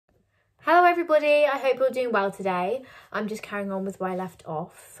everybody, I hope you're doing well today. I'm just carrying on with where I left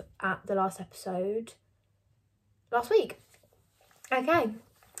off at the last episode last week. Okay.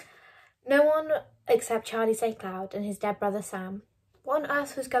 No one except Charlie St. Cloud and his dead brother Sam. What on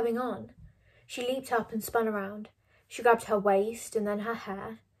earth was going on? She leaped up and spun around. She grabbed her waist and then her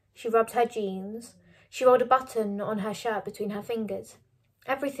hair. She rubbed her jeans. She rolled a button on her shirt between her fingers.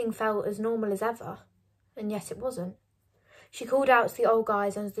 Everything felt as normal as ever, and yet it wasn't. She called out to the old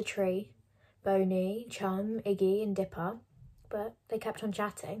guys under the tree, Boney, Chum, Iggy and Dipper, but they kept on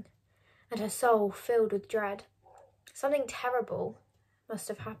chatting, and her soul filled with dread. Something terrible must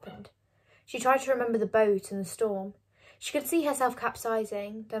have happened. She tried to remember the boat and the storm. She could see herself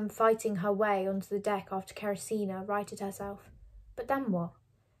capsizing, then fighting her way onto the deck after Keresina righted herself. But then what?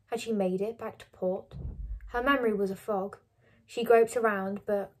 Had she made it back to port? Her memory was a fog. She groped around,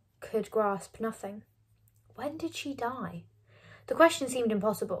 but could grasp nothing. When did she die? The question seemed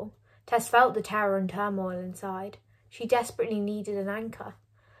impossible. Tess felt the terror and turmoil inside. She desperately needed an anchor.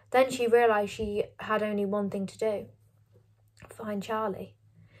 Then she realised she had only one thing to do. Find Charlie.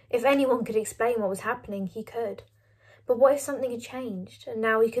 If anyone could explain what was happening, he could. But what if something had changed, and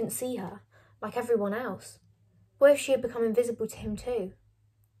now he couldn't see her, like everyone else? What if she had become invisible to him too?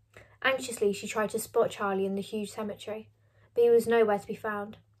 Anxiously, she tried to spot Charlie in the huge cemetery, but he was nowhere to be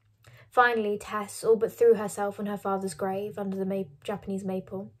found. Finally, Tess all but threw herself on her father's grave under the Japanese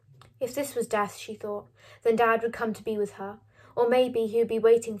maple. If this was death, she thought, then Dad would come to be with her, or maybe he would be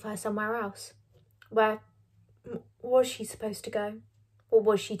waiting for her somewhere else. Where was she supposed to go? What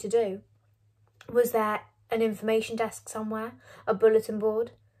was she to do? Was there an information desk somewhere? A bulletin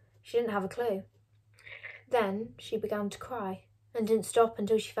board? She didn't have a clue. Then she began to cry, and didn't stop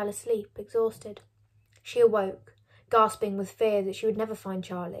until she fell asleep, exhausted. She awoke, gasping with fear that she would never find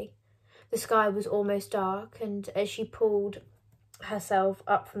Charlie. The sky was almost dark, and as she pulled herself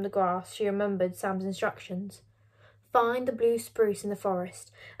up from the grass, she remembered Sam's instructions. Find the blue spruce in the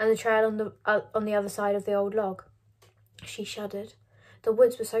forest, and the trail on the other side of the old log. She shuddered. The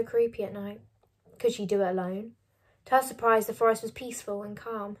woods were so creepy at night. Could she do it alone? To her surprise, the forest was peaceful and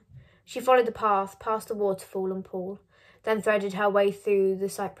calm. She followed the path past the waterfall and pool, then threaded her way through the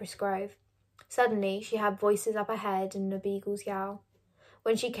cypress grove. Suddenly, she had voices up ahead and a beagle's yowl.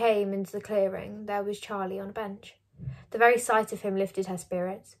 When she came into the clearing, there was Charlie on a bench. The very sight of him lifted her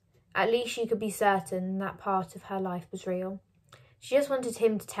spirits. At least she could be certain that part of her life was real. She just wanted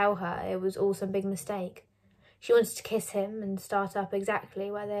him to tell her it was all some big mistake. She wanted to kiss him and start up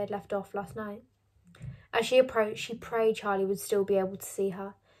exactly where they had left off last night. As she approached, she prayed Charlie would still be able to see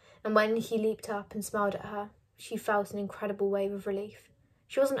her, and when he leaped up and smiled at her, she felt an incredible wave of relief.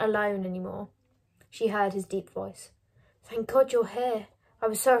 She wasn't alone anymore. She heard his deep voice. "Thank God you're here. I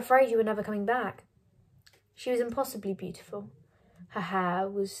was so afraid you were never coming back." She was impossibly beautiful. Her hair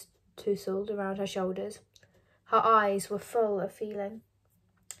was tousled around her shoulders. Her eyes were full of feeling.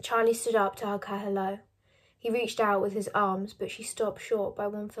 Charlie stood up to hug her hello. He reached out with his arms, but she stopped short by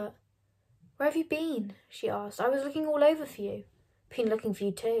 1 foot. "Where have you been?" she asked. "I was looking all over for you." "Been looking for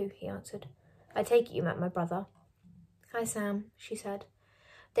you too," he answered. "I take it you met my brother." "Hi, Sam," she said.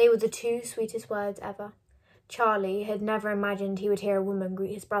 They were the two sweetest words ever. Charlie had never imagined he would hear a woman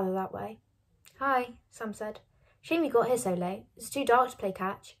greet his brother that way. "Hi," Sam said. "Shame you got here so late. It's too dark to play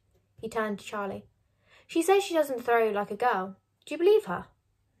catch." He turned to Charlie. "She says she doesn't throw like a girl. Do you believe her?"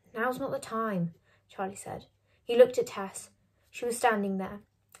 "Now's not the time," Charlie said. He looked at Tess. She was standing there,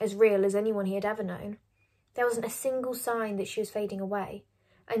 as real as anyone he had ever known. There wasn't a single sign that she was fading away,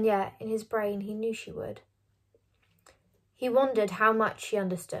 and yet in his brain he knew she would. He wondered how much she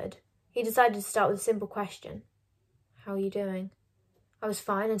understood. He decided to start with a simple question. "How are you doing?" "I was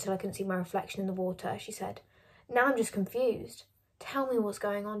fine until I couldn't see my reflection in the water," she said. "Now I'm just confused. Tell me what's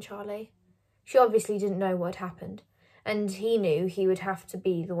going on, Charlie." She obviously didn't know what had happened, and he knew he would have to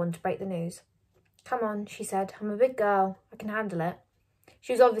be the one to break the news. "Come on," she said. "I'm a big girl. I can handle it."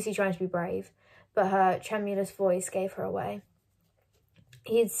 She was obviously trying to be brave, but her tremulous voice gave her away.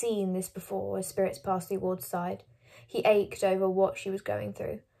 He had seen this before as spirits passed the ward's side. He ached over what she was going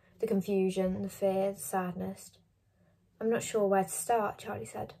through, the confusion, the fear, the sadness. "I'm not sure where to start," Charlie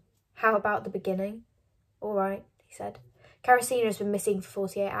said. "How about the beginning?" "All right," he said. "Keresina has been missing for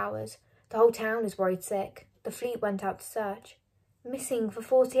 48 hours. The whole town is worried sick. The fleet went out to search." "Missing for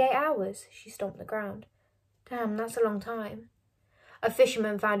 48 hours?" She stomped the ground. "Damn, that's a long time." "A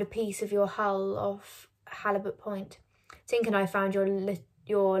fisherman found a piece of your hull off Halibut Point. Tink and I found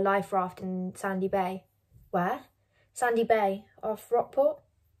your life raft in Sandy Bay." "Where?" "Sandy Bay, off Rockport."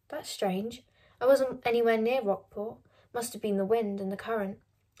 "That's strange. I wasn't anywhere near Rockport. Must have been the wind and the current."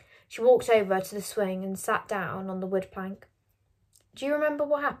 She walked over to the swing and sat down on the wood plank. "Do you remember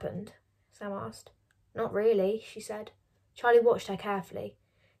what happened?" Sam asked. Not really, she said. Charlie watched her carefully.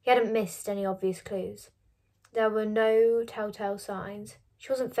 He hadn't missed any obvious clues. There were no telltale signs.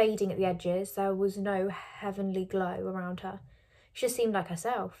 She wasn't fading at the edges. There was no heavenly glow around her. She just seemed like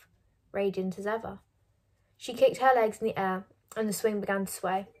herself, radiant as ever. She kicked her legs in the air, and the swing began to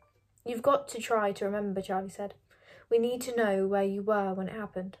sway. You've got to try to remember, Charlie said. We need to know where you were when it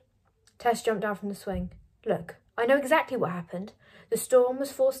happened. Tess jumped down from the swing. Look, I know exactly what happened. The storm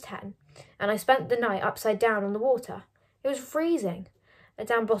was force 10, and I spent the night upside down on the water. It was freezing. A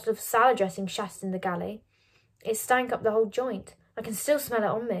damn bottle of salad dressing shattered in the galley. It stank up the whole joint. I can still smell it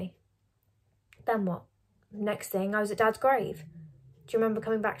on me. Then what? Next thing, I was at Dad's grave. Do you remember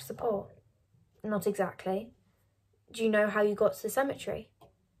coming back to the port? Not exactly. Do you know how you got to the cemetery?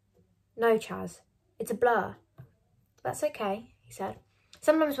 No, Chaz. It's a blur. That's okay, he said.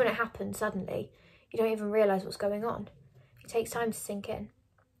 Sometimes when it happens suddenly, you don't even realise what's going on. It takes time to sink in.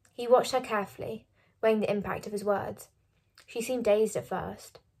 He watched her carefully, weighing the impact of his words. She seemed dazed at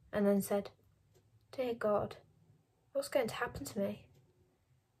first, and then said, Dear God, what's going to happen to me?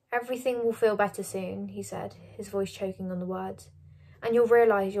 Everything will feel better soon, he said, his voice choking on the words. And you'll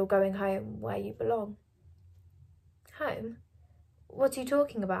realise you're going home where you belong. Home? What are you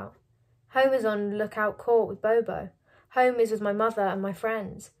talking about? Home is on Lookout Court with Bobo. Home is with my mother and my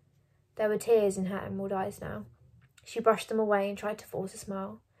friends. There were tears in her emerald eyes now. She brushed them away and tried to force a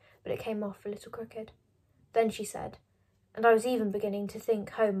smile, but it came off a little crooked. Then she said, and I was even beginning to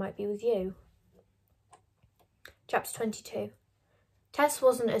think home might be with you. Chapter 22. Tess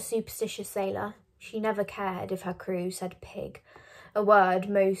wasn't a superstitious sailor. She never cared if her crew said pig, a word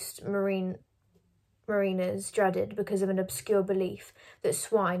most mariners dreaded because of an obscure belief that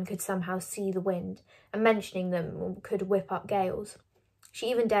swine could somehow see the wind, and mentioning them could whip up gales. She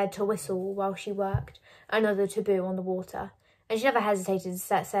even dared to whistle while she worked, another taboo on the water, and she never hesitated to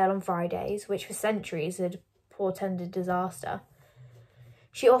set sail on Fridays, which for centuries had portended disaster.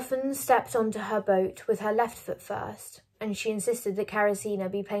 She often stepped onto her boat with her left foot first, and she insisted that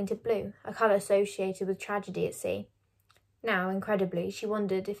Kerosena be painted blue, a colour associated with tragedy at sea. Now, incredibly, she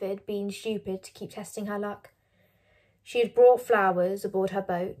wondered if it had been stupid to keep testing her luck. She had brought flowers aboard her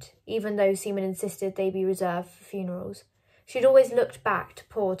boat, even though seamen insisted they be reserved for funerals. She had always looked back to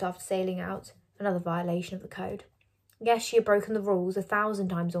port after sailing out, another violation of the code. Yes, she had broken the rules 1,000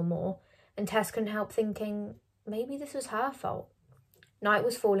 times or more, and Tess couldn't help thinking maybe this was her fault. Night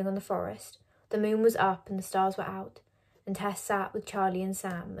was falling on the forest, the moon was up and the stars were out, and Tess sat with Charlie and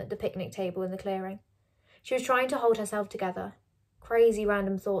Sam at the picnic table in the clearing. She was trying to hold herself together. Crazy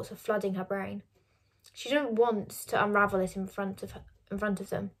random thoughts were flooding her brain. She didn't want to unravel it in front of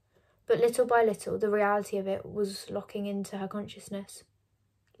them, but little by little the reality of it was locking into her consciousness.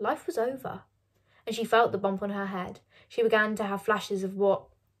 Life was over, and she felt the bump on her head. She began to have flashes of what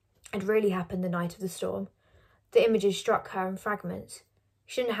had really happened the night of the storm. The images struck her in fragments.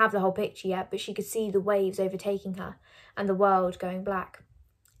 She didn't have the whole picture yet, but she could see the waves overtaking her and the world going black.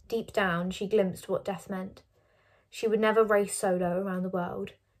 Deep down, she glimpsed what death meant. She would never race solo around the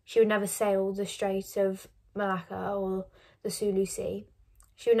world. She would never sail the Strait of Malacca or the Sulu Sea.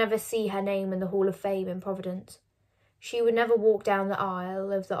 She would never see her name in the Hall of Fame in Providence. She would never walk down the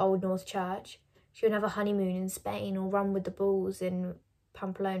aisle of the Old North Church. She would never honeymoon in Spain or run with the bulls in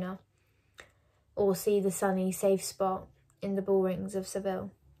Pamplona, or see the sunny, safe spot in the bull rings of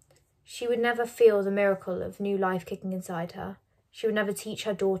Seville. She would never feel the miracle of new life kicking inside her. She would never teach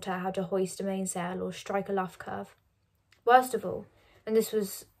her daughter how to hoist a mainsail or strike a luff curve. Worst of all, and this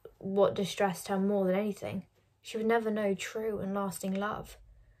was what distressed her more than anything, she would never know true and lasting love.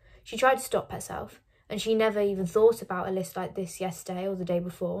 She tried to stop herself, and she never even thought about a list like this yesterday or the day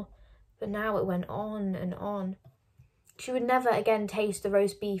before, but now it went on and on. She would never again taste the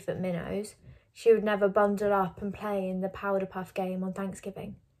roast beef at Minnow's. She would never bundle up and play in the powder puff game on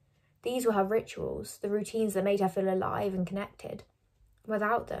Thanksgiving. These were her rituals, the routines that made her feel alive and connected.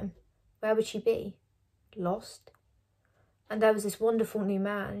 Without them, where would she be? Lost? And there was this wonderful new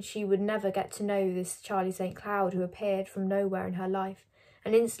man. She would never get to know this Charlie St. Cloud who appeared from nowhere in her life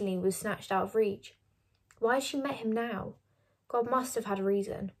and instantly was snatched out of reach. Why had she met him now? God must have had a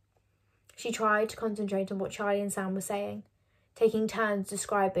reason. She tried to concentrate on what Charlie and Sam were saying, taking turns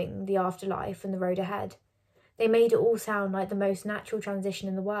describing the afterlife and the road ahead. They made it all sound like the most natural transition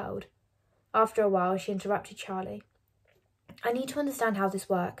in the world. After a while, she interrupted Charlie. I need to understand how this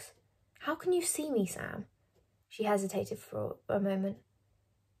works. How can you see me, Sam? She hesitated for a moment.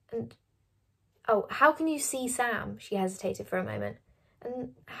 How can you see Sam? She hesitated for a moment.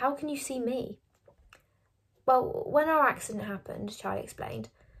 And how can you see me? Well, when our accident happened, Charlie explained,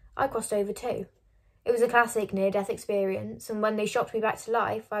 I crossed over too. It was a classic near-death experience, and when they shocked me back to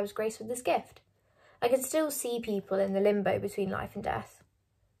life, I was graced with this gift. I could still see people in the limbo between life and death.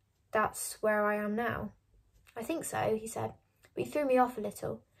 That's where I am now. I think so, he said, but you threw me off a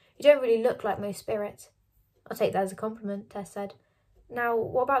little. You don't really look like most spirits. I'll take that as a compliment, Tess said. Now,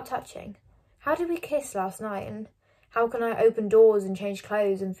 what about touching? How did we kiss last night, and how can I open doors and change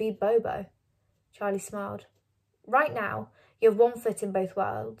clothes and feed Bobo? Charlie smiled. Right now, you have one foot in both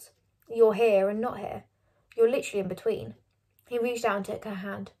worlds. You're here and not here. You're literally in between. He reached out and took her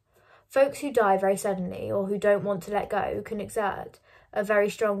hand. Folks who die very suddenly or who don't want to let go can exert a very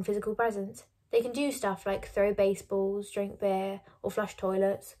strong physical presence. They can do stuff like throw baseballs, drink beer, or flush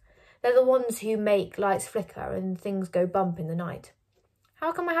toilets. They're the ones who make lights flicker and things go bump in the night.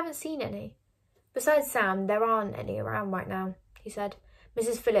 How come I haven't seen any? Besides Sam, there aren't any around right now, he said.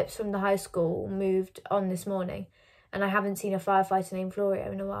 Mrs. Phillips from the high school moved on this morning, and I haven't seen a firefighter named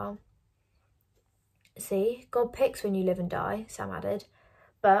Florio in a while. See, God picks when you live and die, Sam added.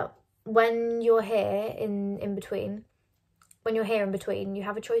 But when you're here in between, you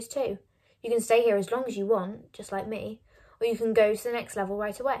have a choice too. You can stay here as long as you want, just like me, or you can go to the next level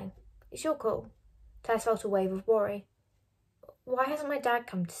right away. It's your call. Tess felt a wave of worry. Why hasn't my dad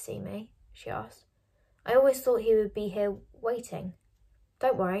come to see me? She asked. I always thought he would be here waiting.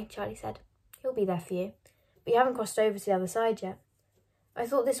 Don't worry, Charlie said. He'll be there for you. But you haven't crossed over to the other side yet. I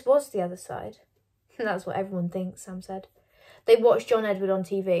thought this was the other side. That's what everyone thinks, Sam said. They watch John Edward on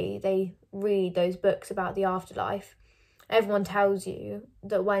TV. They read those books about the afterlife. Everyone tells you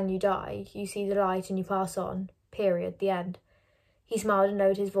that when you die, you see the light and you pass on. Period. The end. He smiled and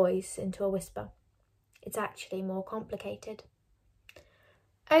lowered his voice into a whisper. It's actually more complicated.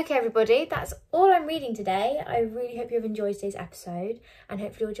 Okay, everybody, that's all I'm reading today. I really hope you've enjoyed today's episode, and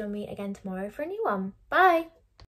hopefully you'll join me again tomorrow for a new one. Bye!